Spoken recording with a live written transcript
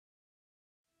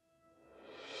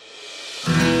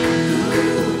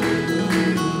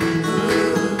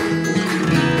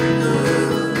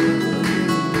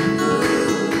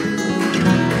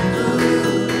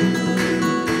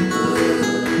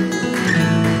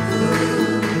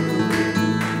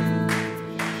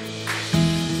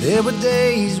There were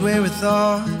days where we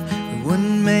thought we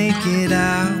wouldn't make it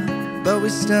out, but we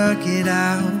stuck it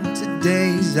out.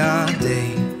 Today's our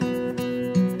day.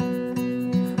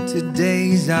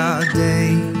 Today's our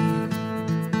day.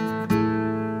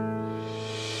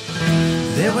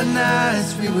 There were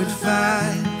nights we would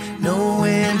fight, no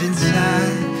end in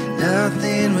sight,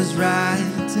 nothing was right.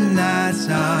 Tonight's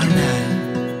our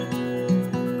night.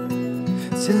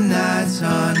 Tonight's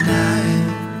our night.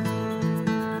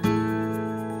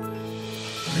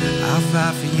 I'll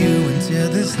fight for you until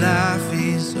this life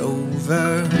is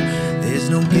over. There's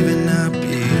no giving up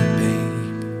here,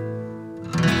 babe.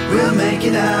 We'll make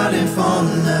it out and fall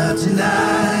in love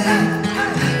tonight.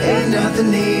 Ain't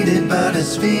nothing needed but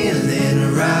us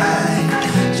feeling right.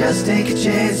 Just take a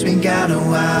chance, we got a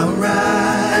wild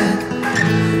ride.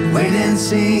 Wait and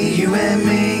see, you and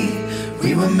me,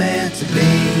 we were meant to be.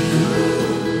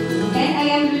 And I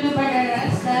am the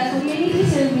Community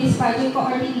Service Project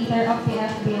Coordinator of the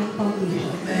FBM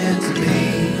Foundation. Meant to be.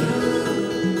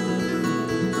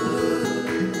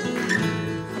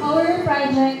 Our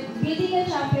project, Building a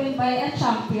Champion by a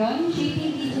Champion,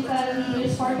 Shaping Digital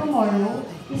Leaders for Tomorrow,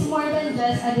 is more than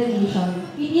just a donation.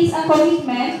 It is a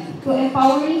commitment to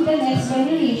empowering the next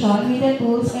generation with the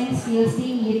tools and skills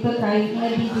they need to thrive in a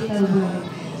digital world.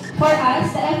 For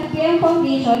us, the FBM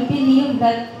Foundation believes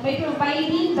that by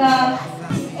providing the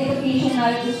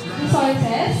educational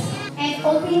resources and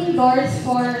opening doors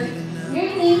for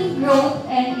learning, growth,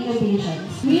 and innovation,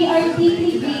 we are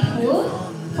deeply grateful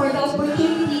for the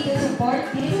opportunity to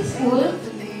support this school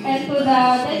and to the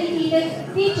dedicated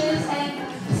teachers and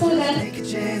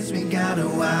students.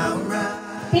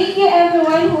 Thank you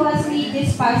everyone who has made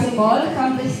this possible,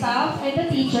 from the staff and the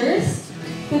teachers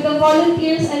to the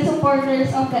volunteers and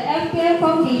supporters of the FBM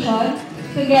Foundation.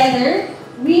 Together,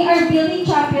 we are building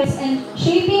champions and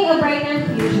shaping a brighter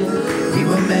future. We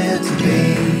were meant to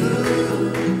be.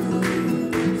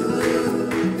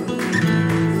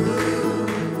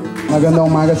 Magandang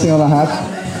umaga sa inyo lahat.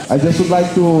 I just would like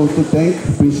to thank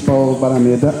Principal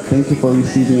Barameda. Thank you for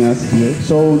receiving us here.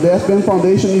 So the FBM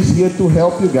Foundation is here to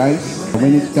help you guys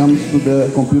when it comes to the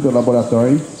computer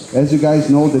laboratory. As you guys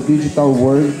know, the digital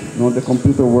world, the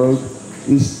computer world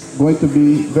is going to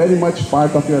be very much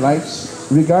part of your lives,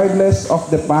 regardless of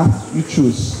the path you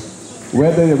choose.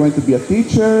 Whether you're going to be a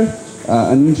teacher,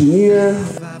 an engineer,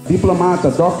 diplomat,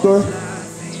 a doctor,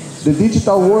 the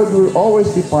digital world will always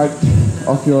be part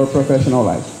of your professional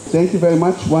life. Thank you very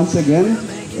much once again,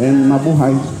 and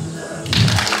mabuhay.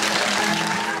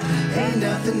 Ain't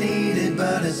nothing needed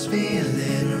but us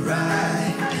feeling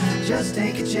right. Just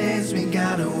take a chance, we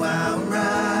got a wild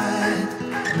ride.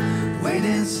 Wait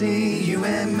and see, you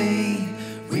and me,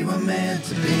 we were meant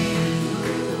to be.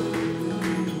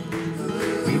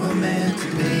 We were meant to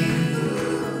be.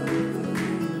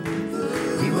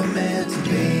 We were meant to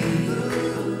be.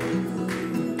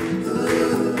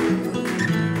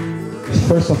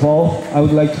 First of all, I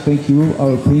would like to thank you,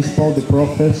 our principal, the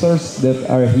professors that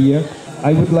are here.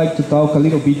 I would like to talk a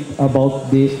little bit about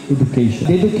the education.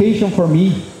 The education for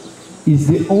me is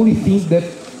the only thing that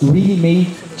really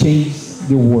may change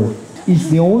the world. It's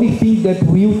the only thing that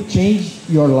will change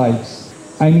your lives.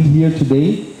 I'm here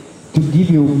today to give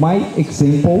you my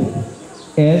example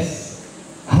as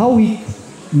how it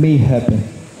may happen.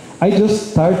 I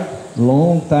just started a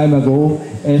long time ago,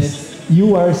 as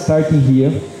you are starting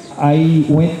here. I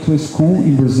went to a school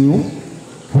in Brazil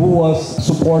who was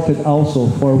supported also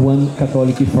for one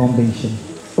Catholic foundation.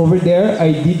 Over there,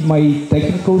 I did my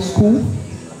technical school,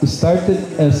 started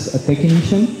as a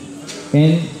technician,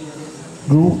 and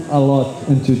grew a lot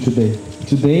until today.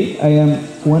 Today, I am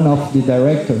one of the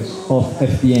directors of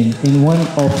FBM and one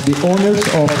of the owners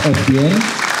of FBM,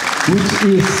 which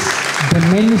is the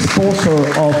main sponsor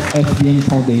of FBM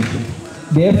Foundation.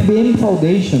 The FBM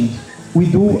Foundation, we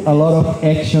do a lot of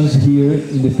actions here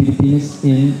in the Philippines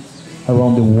and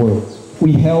around the world.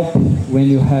 We help when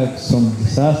you have some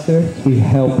disaster, we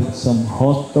help at some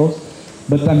hospitals,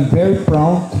 but I'm very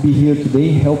proud to be here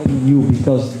today helping you,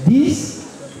 because this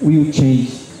will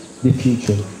change the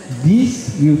future.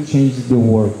 This will change the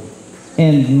world.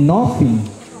 And nothing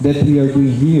that we are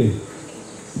doing here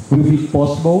will be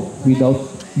possible without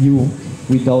you,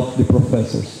 without the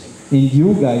professors. And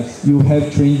you guys, you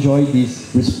have to enjoy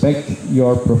this. Respect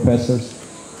your professors.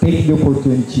 Take the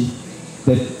opportunity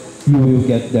that you will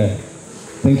get there.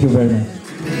 Thank you very much.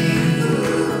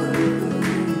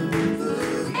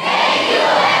 Thank you,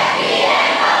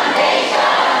 FBM Foundation!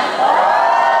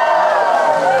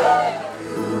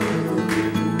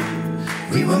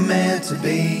 We were meant to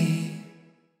be.